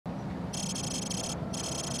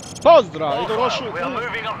Pozdrav, idu lošu We are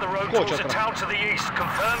moving up the road towards the town to the east.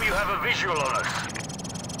 Confirm you have a visual on us.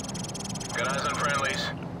 Got eyes on friendlies.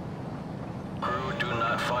 Crew, do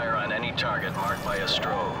not fire on any target marked by a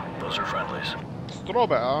strobe. Those are friendlies.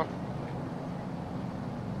 Strobe, a?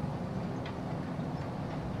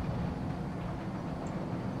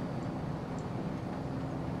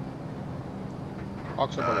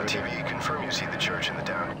 TV, confirm you see the church in the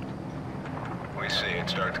town. We see it.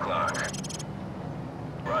 Start the clock.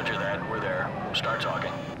 Roger that. We're there. Start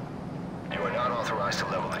talking. You are not authorized to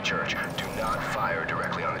level the church. Do not fire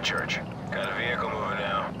directly on the church. Got a vehicle moving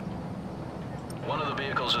now. One of the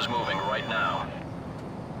vehicles is moving right now.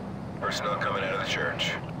 Personnel coming out of the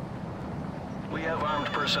church. We have armed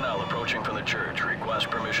personnel approaching from the church. Request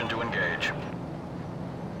permission to engage.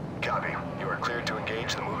 Copy. You are cleared to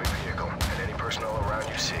engage the moving vehicle and any personnel around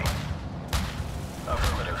you see.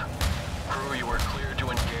 Affirmative. Crew, you are cleared to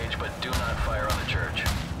engage, but do not fire on the church.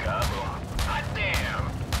 Kaboom. Hot damn!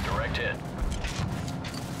 Direct hit.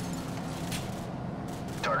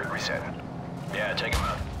 Target reset. Yeah, take him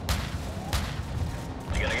out.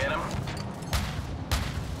 You gonna get him?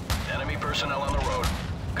 Enemy personnel on the road.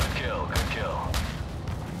 Good kill, good kill.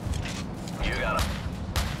 You got him.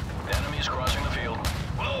 Enemies crossing the field.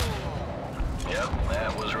 Whoa! Yep,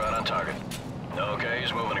 that was right on target. Okay,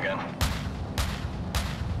 he's moving again.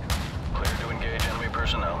 Clear to engage enemy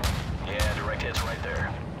personnel. Yeah, direct hits right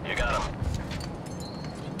there. You got him.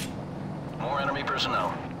 More enemy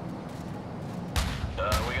personnel.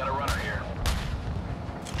 We got a runner here.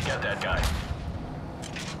 Get that guy.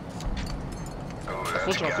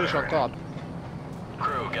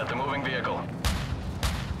 Crew, get the moving vehicle.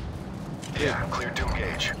 Yeah, cleared to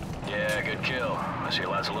engage. Yeah, good kill. I see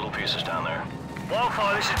lots of little pieces down there.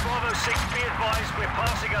 Wildfire, this is Bravo 6. Be advised, we're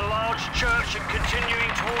passing a large church and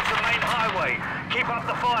continuing towards the main highway. Keep up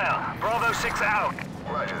the fire. Bravo 6 out.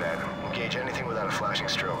 Roger that. Engage anything without a flashing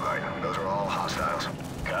strobe light. Those are all hostiles.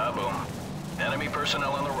 Kaboom. Enemy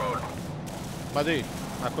personnel on the road. Ma di,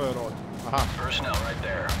 na kojoj road? Aha. Personnel right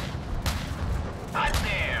there. Hot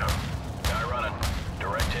damn! Guy running.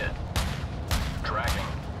 Direct hit. Tracking.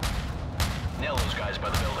 Nail those guys by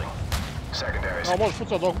the building. Secondaries. No, možeš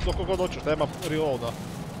pucati dok god hoćeš, nema reloada.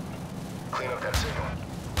 Clean up that signal.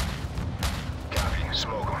 Copy.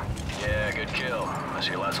 Smoke them. Yeah, good kill. I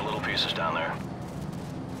see lots of little pieces down there.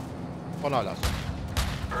 Ponavlja se.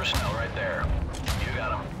 Personnel right there. You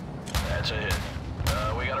got him. That's a hit.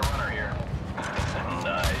 We got a runner here.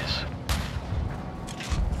 Nice.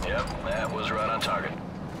 Yep, that was right on target.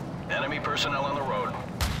 Enemy personnel on the road.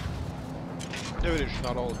 Ne vidiš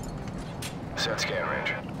na road. Set scan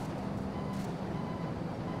range.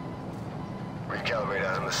 Recalibrate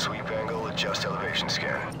as on the sweep angle, adjust elevation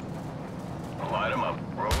scan. Light him up.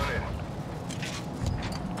 Rolling in.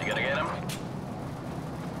 You gonna get him?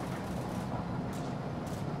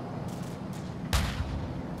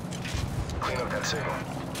 Clean up that signal.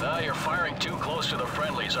 No, you're firing too close to the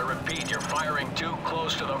friendlies. I repeat, you're firing too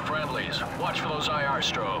close to the friendlies. Watch for those IR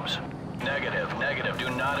strobes. Negative, negative. Do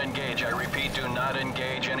not engage. I repeat, do not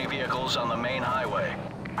engage any vehicles on the main highway.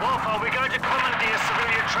 Wildfire, we're going to commandeer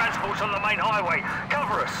civilian transport on the main highway.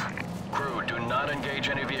 Cover us. Crew, do not engage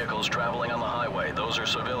any vehicles traveling on the highway. Those are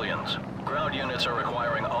civilians. Ground units are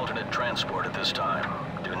requiring alternate transport at this time.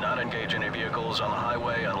 Do not engage any vehicles on the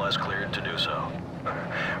highway unless cleared to do so.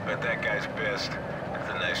 Bet that guy's pissed. It's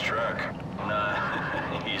a nice truck. Nah,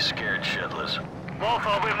 he's scared shitless.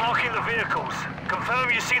 Wildfire, we're marking the vehicles.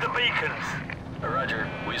 Confirm you see the beacons. Roger,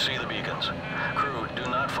 we see the beacons. Crew, do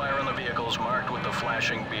not fire on the vehicles marked with the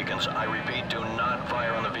flashing beacons. I repeat, do not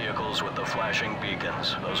fire on the vehicles with the flashing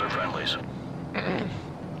beacons. Those are friendlies.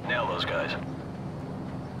 Nail those guys.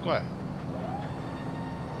 Ko je?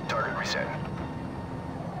 Target reset.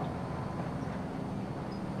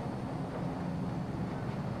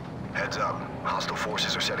 Heads up. Hostile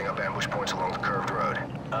forces are setting up ambush points along the curved road.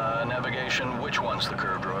 Navigation, which one's the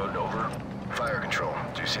curved road? Over. Fire control.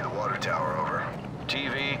 Do you see the water tower? Over.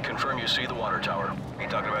 TV, confirm you see the water tower. You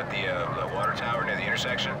talking about the water tower near the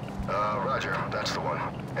intersection? Roger. That's the one.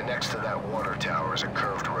 And next to that water tower is a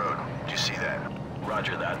curved road. Do you see that?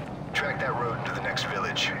 Roger that. Track that road into the next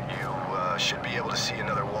village. You, should be able to see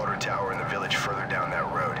another water tower in the village further down that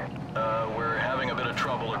road. We're having a bit of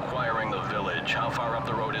trouble acquiring the village. How far up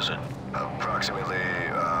the road is it? Approximately,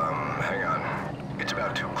 hang on. It's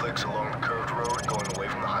about 2 clicks along the curved road going away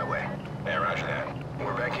from the highway. Yeah, roger that.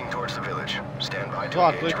 We're banking towards the village. Stand by to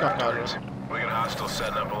Dva engage klika ground kažem. targets. We got hostiles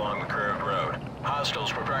setting up along the curved road.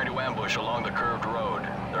 Hostiles preparing to ambush along the curved road.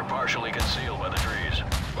 They're partially concealed by the trees.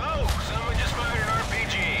 Whoa! Someone just fired an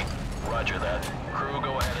RPG! Roger that. Crew,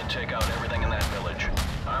 go ahead and take out everything in that village.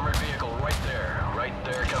 Armored vehicle right there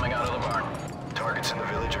coming out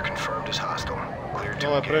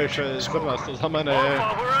je previše zrnasto za mene.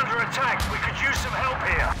 Wildfire, we're under attack. We could use some help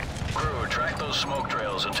here. Crew, track those smoke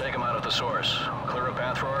trails and take them out at the source. Clear a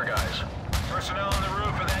path for our guys. Personnel on the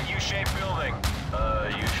roof of that U-shaped building.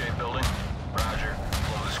 U-shaped building? Roger.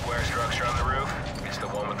 Well, the square structure on the roof, it's the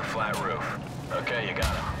one with the flat roof. Okay, you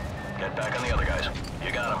got him. Get back on the other guys.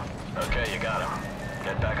 You got him. Okay, you got him.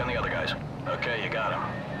 Get back on the other guys. Okay, you got him.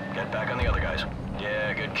 Get back on the other guys.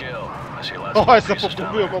 Yeah, good kill. I see lots of Sam pieces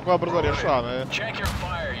down popubio there. koliko ja brzo rješavam, Check your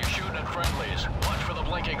fire. You're shooting at friendlies. Watch for the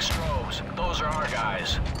blinking strobes. Those are our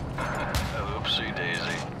guys. Oopsie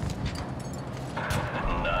daisy.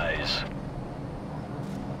 Nice.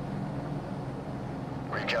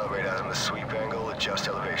 Recalibrate out on the sweep angle, adjust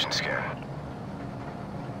elevation scan.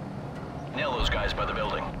 Nail those guys by the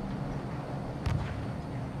building.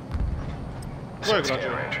 Set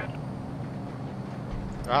scan range.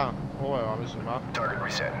 A, ovo je, mislim, a? Target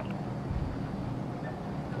reset.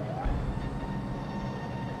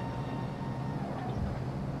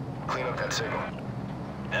 Clean up that signal.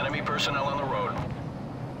 Enemy personnel on the road.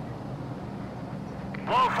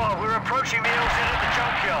 Wildfire, we're approaching the LZ at the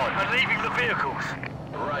junkyard and leaving the vehicles.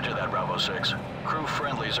 Roger that, Bravo 6. Crew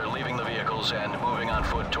friendlies are leaving the vehicles and moving on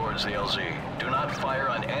foot towards the LZ. Do not fire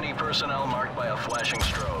on any personnel marked by a flashing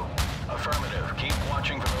strobe. Affirmative. Keep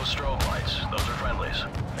watching for those strobe lights. Those are friendlies.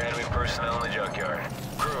 Enemy personnel in the junkyard.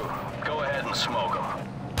 Crew, go ahead and smoke them.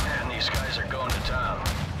 Man, these guys are going to town.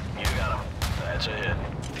 You got them. That's a hit.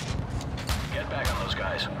 Get back on those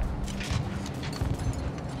guys.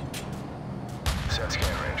 Set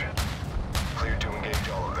scan range. Clear to engage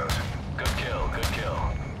all of those. Good kill, good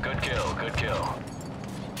kill. Good kill, good kill.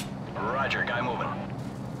 Roger, guy moving.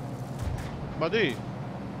 Ma di?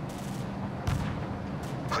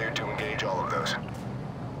 Clear to engage all of those.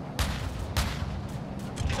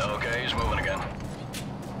 Okay, he's moving again.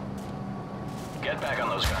 Get back on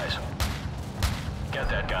those guys. Get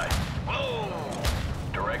that guy. Whoa!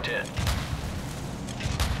 Direct hit.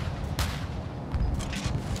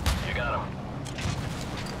 You got him.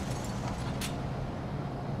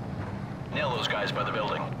 Nail those guys by the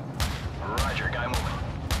building. Roger, guy moving.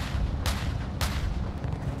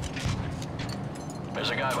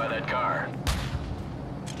 There's a guy by that car.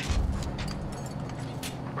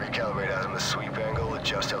 Recalibrate out on the sweep angle,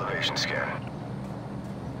 adjust elevation scan.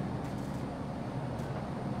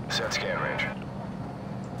 Set scan range.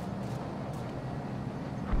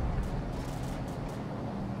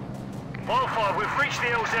 Wildfire, we've reached the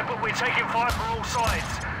LZ, but we're taking fire from all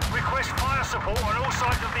sides. Request fire support on all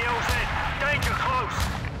sides of the LZ. Danger close.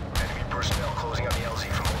 Enemy personnel closing on the LZ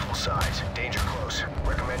from multiple sides. Danger close.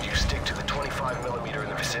 Recommend you stick to the 25mm in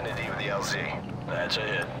the vicinity of the LZ. That's a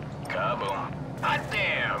hit. Kaboom. Hot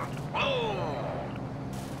damn! Whoa!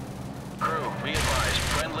 Crew, be advised.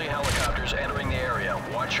 Friendly helicopters entering the area.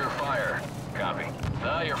 Watch your fire. Copy.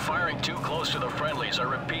 You're firing too close to the friendlies. I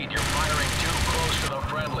repeat, you're firing too close to the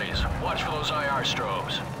friendlies. Watch for those IR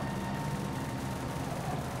strobes.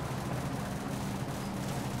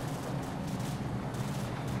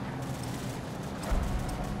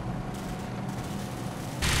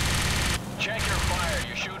 Check your fire.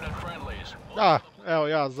 You're shooting at friendlies. Evo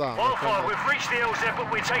ja znam. Wildfire, we've reached the LZ,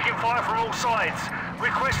 but we're taking fire from all sides.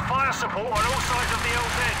 Request fire support on all sides of the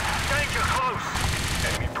LZ. Danger close.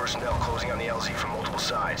 Enemy personnel closing on the LZ from multiple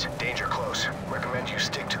sides. Danger close. Recommend you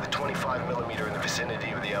stick to the 25mm in the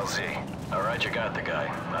vicinity of the LZ. All right, you got the guy.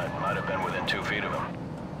 I might have been within 2 feet of him.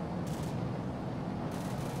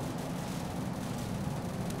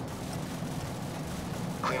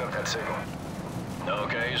 Clean up that signal.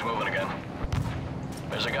 Okay, he's moving again.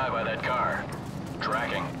 There's a guy by that car.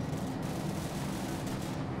 Tracking.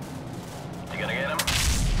 You gonna get him?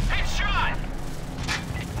 Headshot!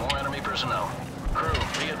 More enemy personnel. Crew,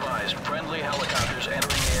 be advised. Friendly helicopters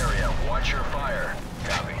entering the area. Watch your fire.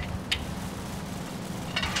 Copy.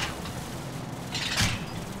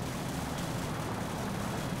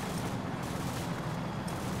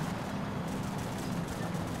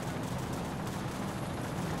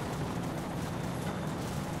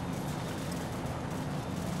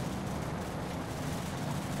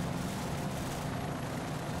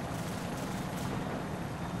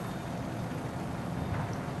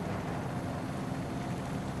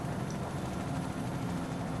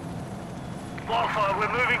 Wildfire,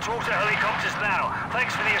 we're moving towards the helicopters now.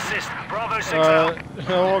 Thanks for the assist. Bravo 6 out.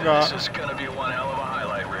 Ovoga, This is gonna be one hell of a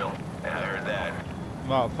highlight reel. Yeah, I heard that.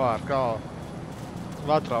 par, kao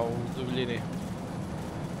vatra u dubljini.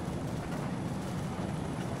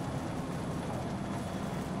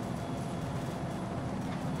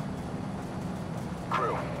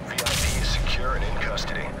 Crew, VIP is secure and in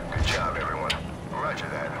custody. Good job, everyone. Roger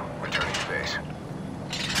that. Returning to base.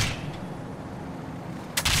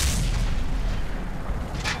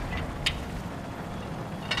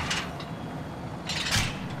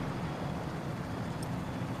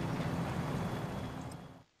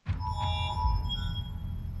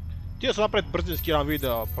 Htio sam napraviti brzinski jedan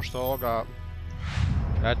video, pošto ovoga...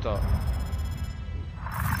 Eto...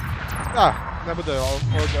 Da, ne bude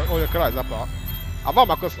ovdje kraj zapravo. A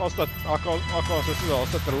vam ako vam se svidjelo,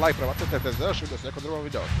 ostavite like, prevatite se, još vidio se nekom drugom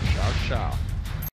videu. Ćao, čao.